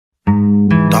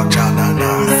Say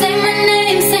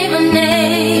my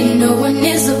name, no one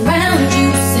is around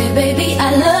you. Say, baby,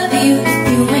 I love you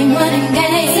if you ain't running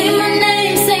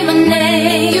game. Say my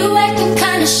name, you acting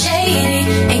kinda shady,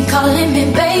 ain't calling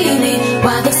me baby,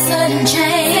 why the sudden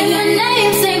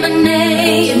change? Say my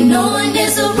name, if no one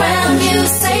is around you.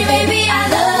 Say, baby, I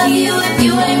love you if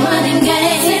you ain't running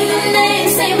game.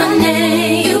 Say my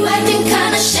name, you acting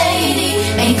kinda shady,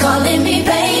 ain't calling me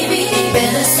baby,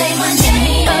 better say my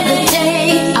name. The other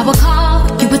day, I would call,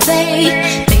 you would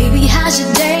say, baby, how's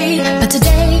your day? But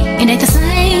today, it ain't the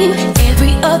same.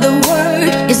 Every other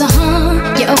word is a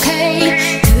yeah,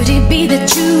 okay. Could it be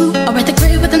that you are at the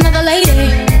crib with another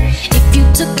lady? If you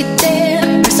took it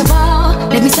there, first of all,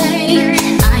 let me say,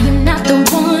 I am not the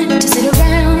one to sit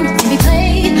around and be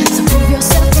played. So prove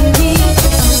yourself to me,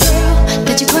 I'm the girl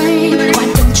that you claim. Why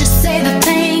don't you say the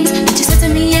things that you said to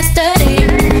me yesterday? I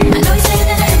know you say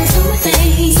that I am so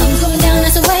things. Something's going down,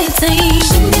 that's the way it seems.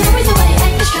 Shouldn't be the reason why you're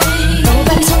acting strange.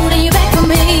 Nobody's holding you back from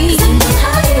me. I know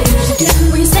how you usually do.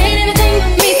 When you say everything with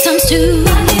me times two.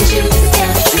 Why can't you just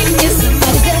tell the truth? If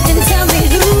somebody said it, then tell me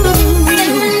who. Say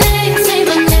my name, say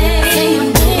my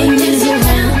name is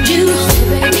around you.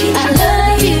 Baby, I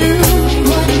love you.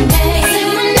 Morning day, say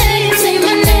my name,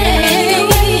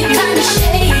 kinda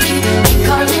shady, ain't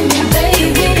calling me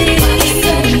baby.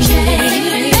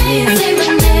 Say my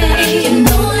name, if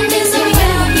no one is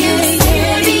around you. Say,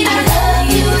 baby, I love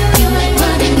you. You ain't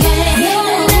running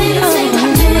game. Say my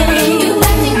name, you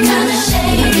acting kinda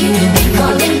shady, ain't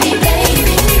calling me baby.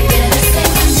 Better say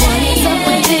my name. What's up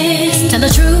with this? Tell the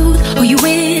truth, who you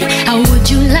with? How would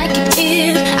you like it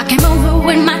if I came over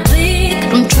with my clique?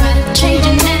 Don't try to change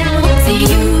it now. See,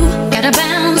 you gotta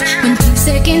bounce when 2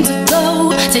 seconds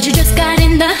ago said you just got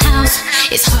in the house.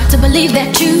 It's hard to believe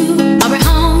that you are at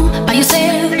home by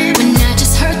yourself when I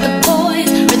just heard the voice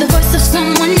or the voice of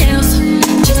someone else.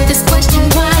 Just this question,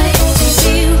 why do you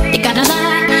feel you gotta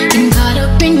lie? Getting caught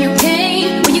up in your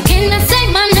game when you cannot say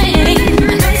my name.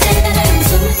 I know you say that I am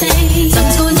something.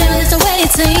 Something's going down, that's the way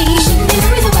it seems. Shouldn't be the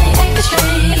reason why you're acting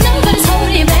strange. Nobody's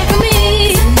holding you back from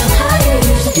me. I know how you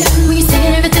usually do. When you say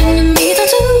everything to me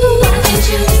times two. Why can't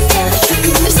you just tell the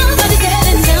truth? If somebody's there,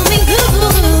 then tell me who.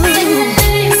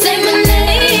 Say my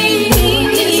name,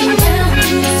 is around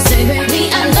you. Say, baby,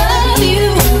 I love you.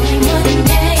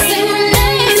 Say my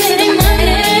name,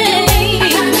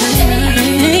 kinda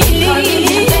shady, calling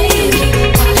me baby.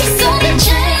 Sudden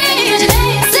change,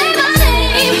 say my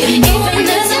name, even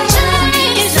doesn't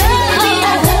change. Baby, I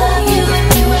love you.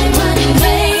 You ain't running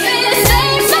baby. Say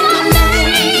my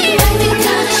name, acting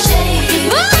kinda shady,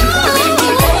 calling me baby.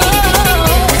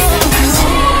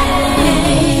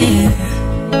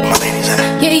 My lady's at.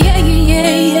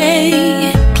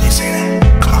 Yeah. Please say that.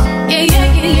 Come on.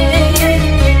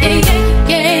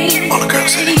 Yeah. All the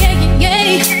girls say that.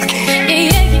 Yeah. I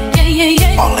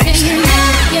can't. All ladies say that.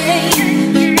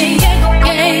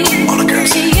 All the girls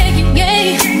say that.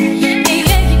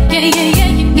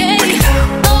 Break it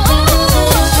down.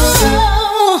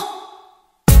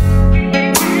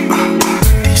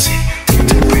 DC, take it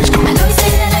to the bridge. Come I on. know you say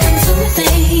that I am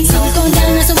something. Something's going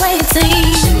down, that's the way it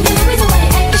seems. Shouldn't be the reason why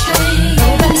you're acting strange.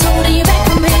 Nobody's holding you back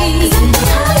from me. I know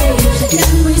how you usually do.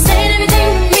 When you say everything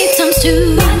with me times two.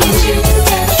 Why can't you just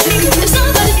tell the truth? If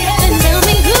somebody's there, then tell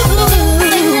me who.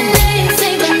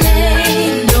 Say my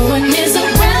name, no one is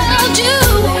around you.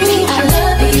 Baby, I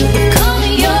love you, call me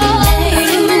yours.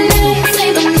 Say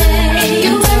my name,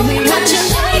 you tell me what you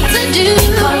like to do.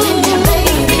 Calling me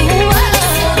baby,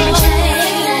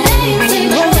 say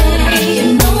my name, if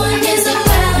no one is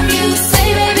around you. Say,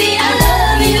 baby, I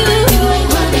love you. You ain't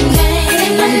running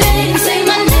game. Say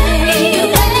my name, you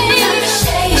acting kinda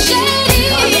shady,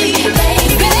 calling me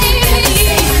baby.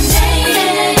 Say my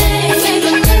name, say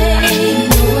my name,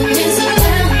 no one is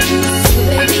around you. Say,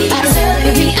 baby,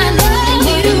 I love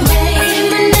you. Say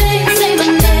my name, say my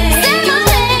name,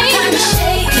 kinda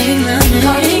shady,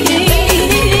 calling me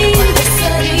baby.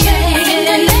 Sudden change,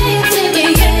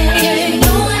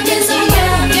 no one is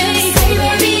around you. Say,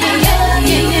 baby, I love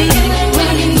you. You ain't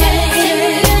running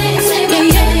game. Say my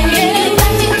name,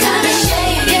 acting kinda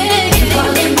shady,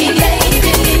 calling me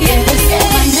baby. Say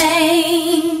my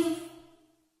name.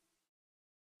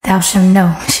 Thou shalt know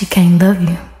she can't love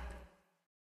you.